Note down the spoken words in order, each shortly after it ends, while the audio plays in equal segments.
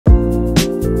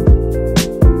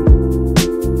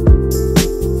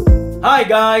Hi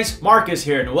guys, Marcus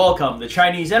here and welcome to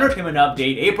Chinese Entertainment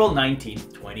Update April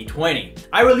 19th, 2020.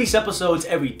 I release episodes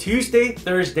every Tuesday,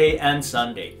 Thursday, and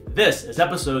Sunday. This is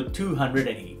episode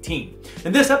 218.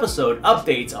 In this episode,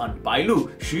 updates on Bai Lu,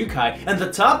 Xu Kai, and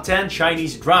the top 10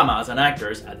 Chinese dramas and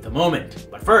actors at the moment.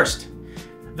 But first,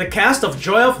 the cast of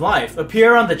Joy of Life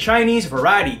appear on the Chinese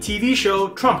variety TV show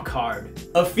Trump Card.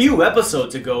 A few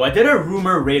episodes ago, I did a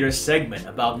Rumor Raiders segment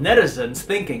about netizens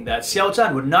thinking that Xiao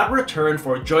Zhan would not return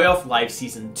for Joy of Life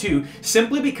Season 2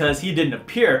 simply because he didn't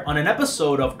appear on an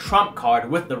episode of Trump Card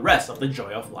with the rest of the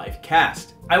Joy of Life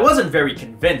cast. I wasn't very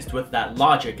convinced with that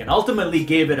logic and ultimately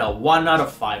gave it a 1 out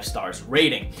of 5 stars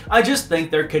rating. I just think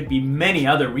there could be many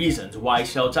other reasons why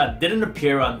Xiao Zhan didn't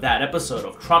appear on that episode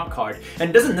of Trump Card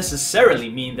and doesn't necessarily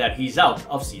mean that he's out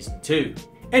of Season 2.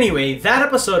 Anyway, that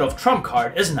episode of Trump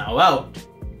Card is now out.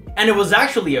 And it was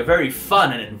actually a very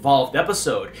fun and involved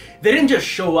episode. They didn't just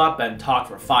show up and talk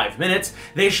for 5 minutes,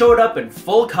 they showed up in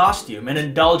full costume and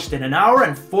indulged in 1 hour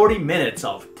and 40 minutes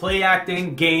of play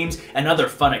acting, games, and other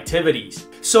fun activities.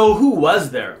 So who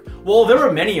was there? Well, there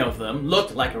were many of them,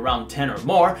 looked like around 10 or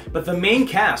more, but the main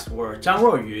cast were Zhang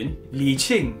Ruoyun, Li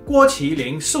Qing, Guo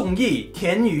Qilin, Song Yi,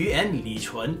 Tian Yu, and Li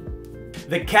Chun.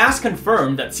 The cast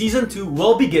confirmed that Season 2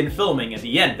 will begin filming at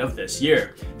the end of this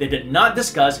year. They did not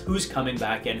discuss who's coming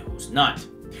back and who's not.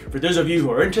 For those of you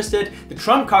who are interested, the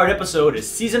Trump Card episode is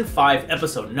Season 5,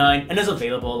 Episode 9 and is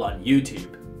available on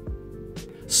YouTube.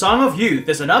 Song of Youth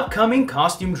is an upcoming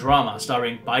costume drama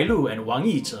starring Bai Lu and Wang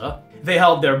Yizhe. They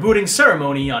held their booting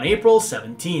ceremony on April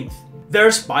 17th.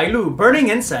 There's Bai Lu burning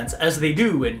incense as they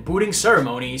do in booting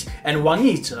ceremonies, and Wang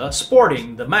Yizhe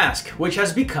sporting the mask, which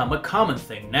has become a common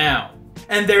thing now.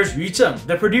 And there's Yu Zheng,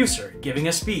 the producer, giving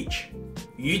a speech.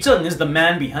 Yu Zheng is the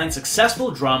man behind successful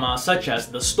dramas such as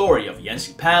The Story of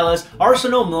Yanxi Palace,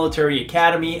 Arsenal Military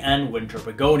Academy, and Winter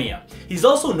Begonia. He's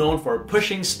also known for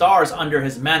pushing stars under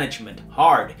his management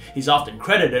hard. He's often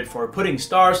credited for putting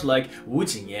stars like Wu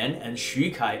Jingyan and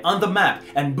Xu Kai on the map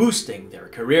and boosting their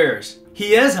careers.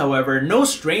 He is, however, no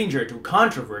stranger to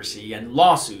controversy and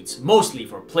lawsuits, mostly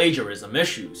for plagiarism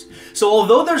issues. So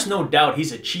although there's no doubt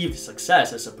he's achieved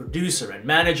success as a producer and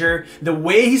manager, the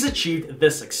way he's achieved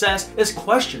this success is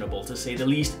questionable to say the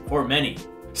least for many.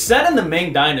 Set in the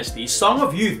Ming Dynasty, Song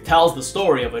of Youth tells the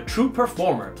story of a true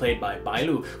performer played by Bai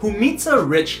Lu who meets a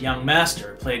rich young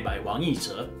master played by Wang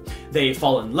Yizhe. They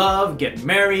fall in love, get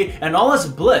married, and all is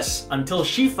bliss until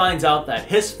she finds out that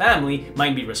his family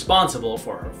might be responsible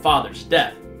for her father's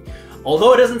death.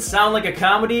 Although it doesn't sound like a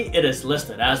comedy, it is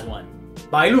listed as one.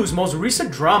 Bai Lu's most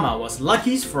recent drama was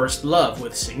Lucky's First Love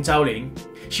with Xing Zhaoling.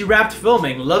 She wrapped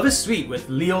filming Love is Sweet with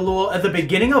Liu Luo at the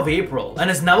beginning of April and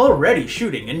is now already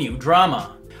shooting a new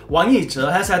drama. Wang Yizhe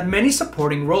has had many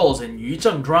supporting roles in Yu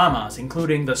Zheng dramas,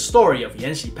 including The Story of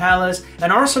Yanxi Palace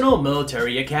and Arsenal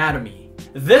Military Academy.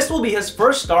 This will be his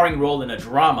first starring role in a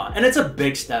drama, and it's a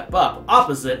big step up,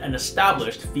 opposite an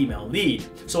established female lead.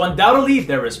 So undoubtedly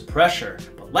there is pressure,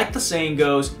 but like the saying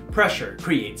goes, pressure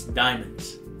creates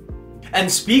diamonds.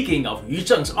 And speaking of Yu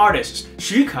Zheng's artists,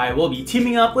 Xu Kai will be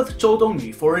teaming up with Zhou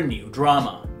Dongyu for a new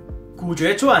drama. Gu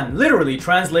Jue Zhuan, literally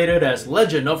translated as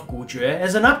Legend of Gu Jue,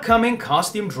 is an upcoming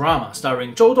costume drama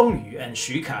starring Zhou Dongyu and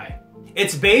Xu Kai.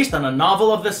 It's based on a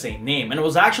novel of the same name and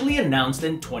was actually announced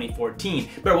in 2014,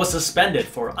 but was suspended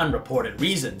for unreported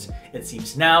reasons. It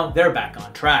seems now they're back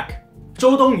on track.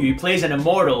 Zhou Dongyu plays an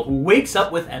immortal who wakes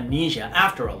up with amnesia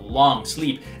after a long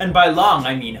sleep, and by long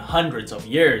I mean hundreds of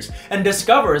years, and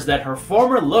discovers that her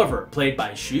former lover, played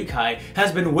by Xu Kai,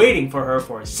 has been waiting for her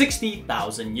for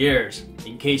 60,000 years.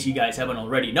 In case you guys haven't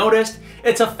already noticed,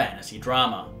 it's a fantasy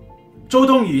drama. Zhou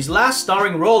Dongyu's last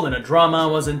starring role in a drama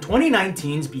was in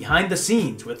 2019's Behind the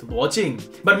Scenes with Luo Jing,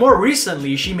 but more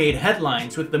recently she made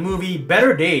headlines with the movie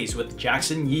Better Days with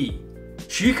Jackson Yi.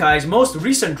 Xu Kai's most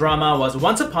recent drama was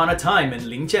Once Upon a Time in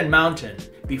Lingjian Mountain.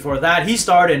 Before that, he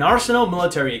starred in Arsenal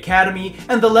Military Academy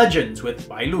and The Legends with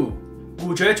Bai Lu.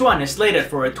 Gu Jue Zhuan is slated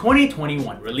for a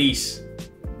 2021 release.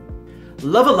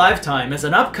 Love a Lifetime is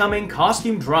an upcoming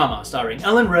costume drama starring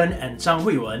Ellen Ren and Zhang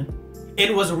Huiwen.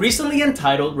 It was recently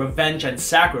entitled Revenge and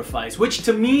Sacrifice, which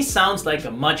to me sounds like a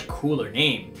much cooler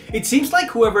name. It seems like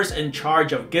whoever's in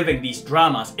charge of giving these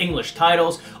dramas English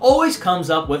titles always comes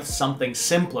up with something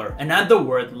simpler and add the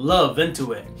word love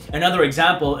into it. Another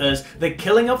example is The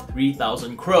Killing of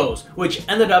 3,000 Crows, which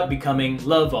ended up becoming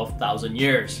Love of 1,000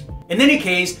 Years. In any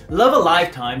case, Love a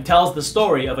Lifetime tells the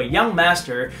story of a young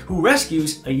master who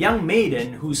rescues a young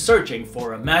maiden who's searching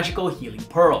for a magical healing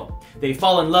pearl. They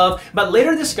fall in love, but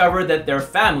later discover that their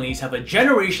families have a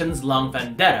generations-long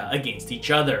vendetta against each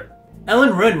other.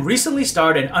 Ellen Ren recently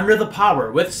starred in Under the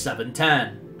Power with 7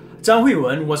 Tan. Zhang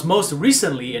Huiwen was most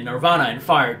recently in Nirvana and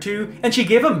Fire 2, and she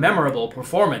gave a memorable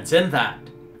performance in that.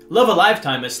 Love a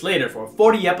Lifetime is slated for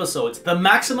 40 episodes, the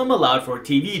maximum allowed for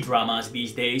TV dramas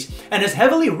these days, and is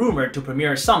heavily rumored to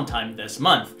premiere sometime this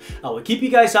month. I will keep you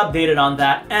guys updated on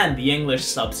that and the English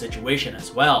sub situation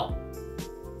as well.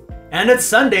 And it's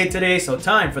Sunday today, so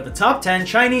time for the top 10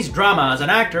 Chinese dramas and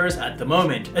actors at the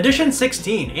moment. Edition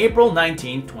 16, April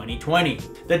 19, 2020.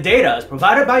 The data is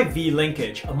provided by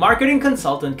V-Linkage, a marketing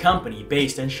consultant company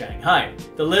based in Shanghai.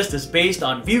 The list is based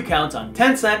on view counts on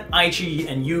Tencent, iQIYI,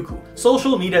 and Youku,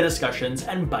 social media discussions,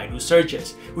 and Baidu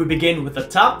searches. We begin with the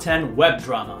top 10 web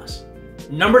dramas.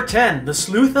 Number 10, The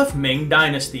Sleuth of Ming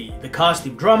Dynasty. The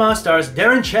costume drama stars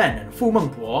Darren Chen and Fu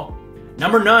Mengbo.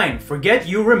 Number 9, Forget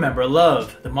You Remember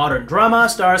Love. The modern drama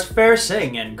stars Fair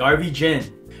Sing and Garvey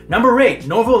Jin. Number 8,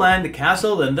 Novoland: The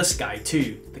Castle in the Sky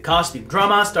 2. The costume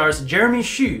drama stars Jeremy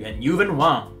Xu and Yuven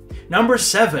Wang. Number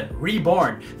 7,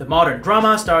 Reborn. The modern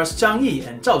drama stars Zhang Yi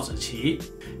and Zhao Ziqi.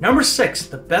 Number 6,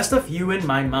 The Best of You in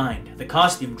My Mind. The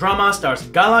costume drama stars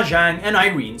Gala Zhang and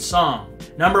Irene Song.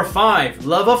 Number 5,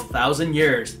 Love of Thousand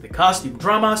Years. The costume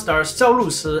drama stars Zhao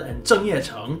Lusi and Zheng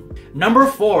Yecheng. Number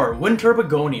 4, Winter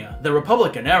Begonia. The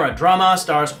Republican-era drama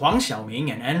stars Huang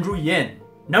Xiaoming and Andrew Yin.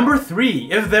 Number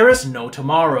 3, If There Is No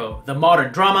Tomorrow. The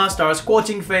modern drama stars Guo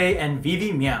Jingfei and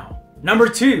Vivi Miao. Number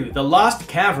 2, The Lost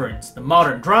Caverns. The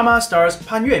modern drama stars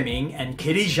Pan Yueming and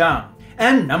Kitty Zhang.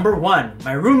 And number 1,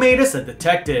 My Roommate is a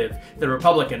Detective. The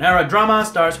Republican-era drama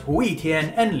stars Hu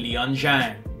Yitian and Leon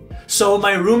Zhang. So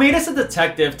My Roommate is a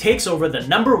Detective takes over the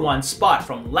number 1 spot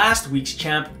from last week's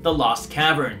champ, The Lost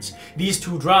Caverns. These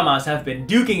two dramas have been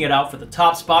duking it out for the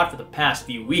top spot for the past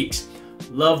few weeks.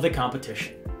 Love the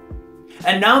competition.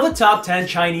 And now the top 10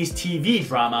 Chinese TV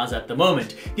dramas at the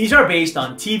moment. These are based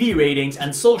on TV ratings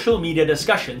and social media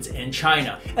discussions in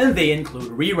China, and they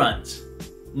include reruns.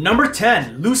 Number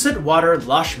 10, Lucid Water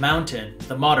Lush Mountain.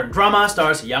 The modern drama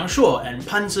stars Yang Shuo and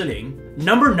Pan Ziling.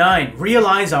 Number 9,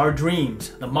 Realize Our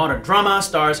Dreams. The modern drama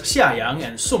stars Xia Yang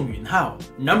and Song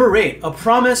Yunhao. Number 8, A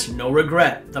Promise No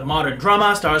Regret. The modern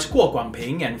drama stars Guo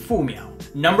Guangping and Fu Miao.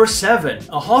 Number 7,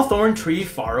 A Hawthorn Tree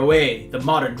Far Away. The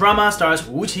modern drama stars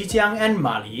Wu Qijiang and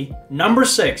Ma Li. Number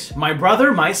 6, My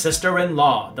Brother, My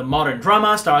Sister-in-Law. The modern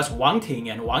drama stars Wang Ting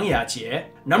and Wang Yajie.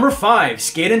 Number 5,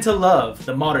 Skate Into Love.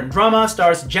 The modern drama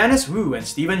stars Janice Wu and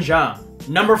Steven Zhang.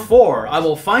 Number 4, I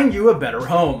Will Find You a Better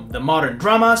Home. The modern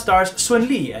drama stars Sun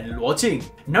Li and Luo Jing.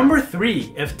 Number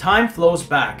 3, If Time Flows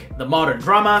Back. The modern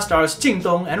drama stars Jing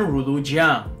Dong and Rulu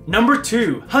Jiang. Number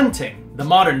 2, Hunting. The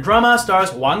modern drama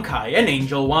stars Wang Kai and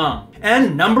Angel Wang.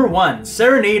 And number 1,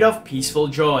 Serenade of Peaceful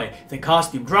Joy. The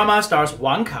costume drama stars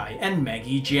Wang Kai and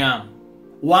Maggie Jiang.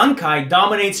 Wang Kai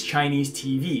dominates Chinese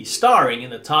TV, starring in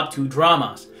the top 2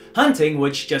 dramas. Hunting,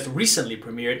 which just recently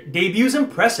premiered, debuts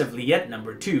impressively at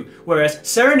number 2, whereas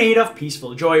Serenade of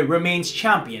Peaceful Joy remains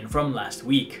champion from last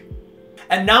week.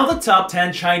 And now the top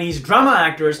 10 Chinese drama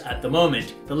actors at the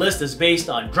moment. The list is based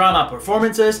on drama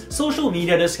performances, social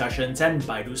media discussions, and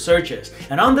Baidu searches.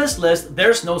 And on this list,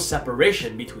 there's no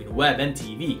separation between web and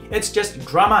TV. It's just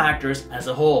drama actors as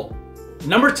a whole.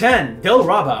 Number 10,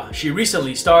 Dilraba. She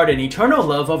recently starred in Eternal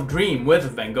Love of Dream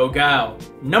with Wengo Gao.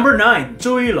 Number 9,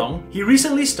 Zhou Yilong. He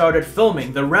recently started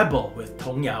filming The Rebel with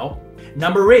Tong Yao.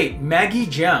 Number 8, Maggie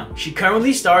Jiang. She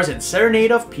currently stars in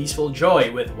Serenade of Peaceful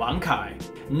Joy with Wang Kai.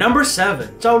 Number 7,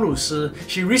 Zhao Lusi.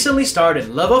 She recently starred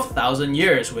in Love of Thousand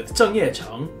Years with Zheng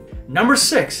Yecheng. Number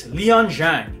 6, Leon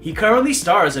Zhang. He currently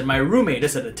stars in My Roommate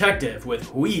is a Detective with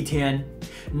Hu Yitian.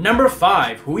 Number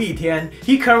 5, Hu Yitian.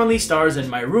 He currently stars in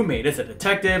My Roommate is a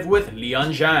Detective with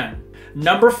Leon Zhang.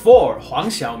 Number 4, Huang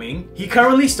Xiaoming. He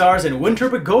currently stars in Winter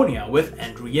Begonia with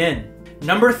Andrew Yin.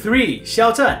 Number 3,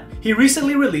 Xiao Zhan. He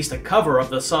recently released a cover of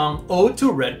the song Ode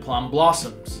to Red Plum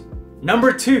Blossoms.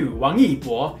 Number 2, Wang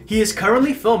Yibo. He is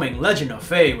currently filming Legend of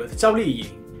Fei with Zhao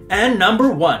Liying. And number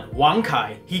 1, Wang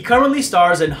Kai. He currently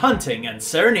stars in Hunting and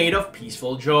Serenade of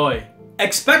Peaceful Joy.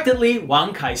 Expectedly,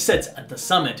 Wang Kai sits at the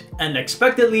summit, and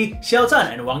expectedly, Xiao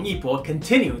Zhan and Wang Yibo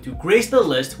continue to grace the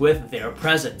list with their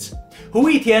presence.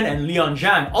 Hu Yitian and Leon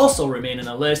Zhang also remain in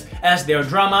the list as their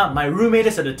drama My Roommate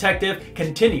is a Detective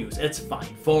continues its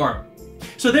fine form.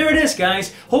 So there it is,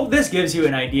 guys. Hope this gives you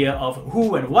an idea of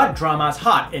who and what drama's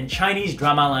hot in Chinese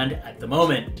drama land at the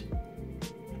moment.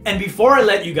 And before I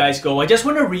let you guys go, I just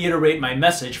want to reiterate my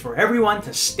message for everyone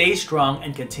to stay strong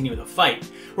and continue the fight.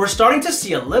 We're starting to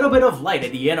see a little bit of light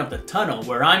at the end of the tunnel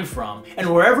where I'm from,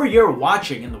 and wherever you're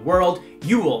watching in the world,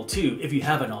 you will too if you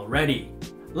haven't already.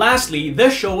 Lastly,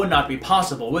 this show would not be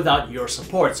possible without your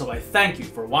support, so I thank you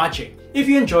for watching. If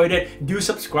you enjoyed it, do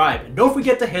subscribe and don't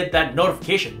forget to hit that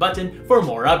notification button for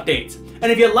more updates.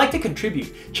 And if you'd like to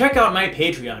contribute, check out my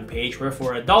Patreon page where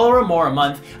for $1 or more a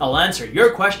month, I'll answer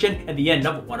your question at the end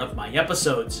of one of my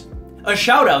episodes. A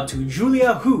shout out to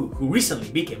Julia Hu, who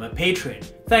recently became a patron.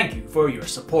 Thank you for your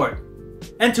support.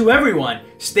 And to everyone,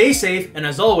 stay safe, and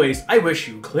as always, I wish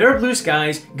you clear blue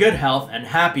skies, good health, and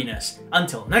happiness.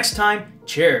 Until next time,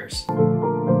 cheers!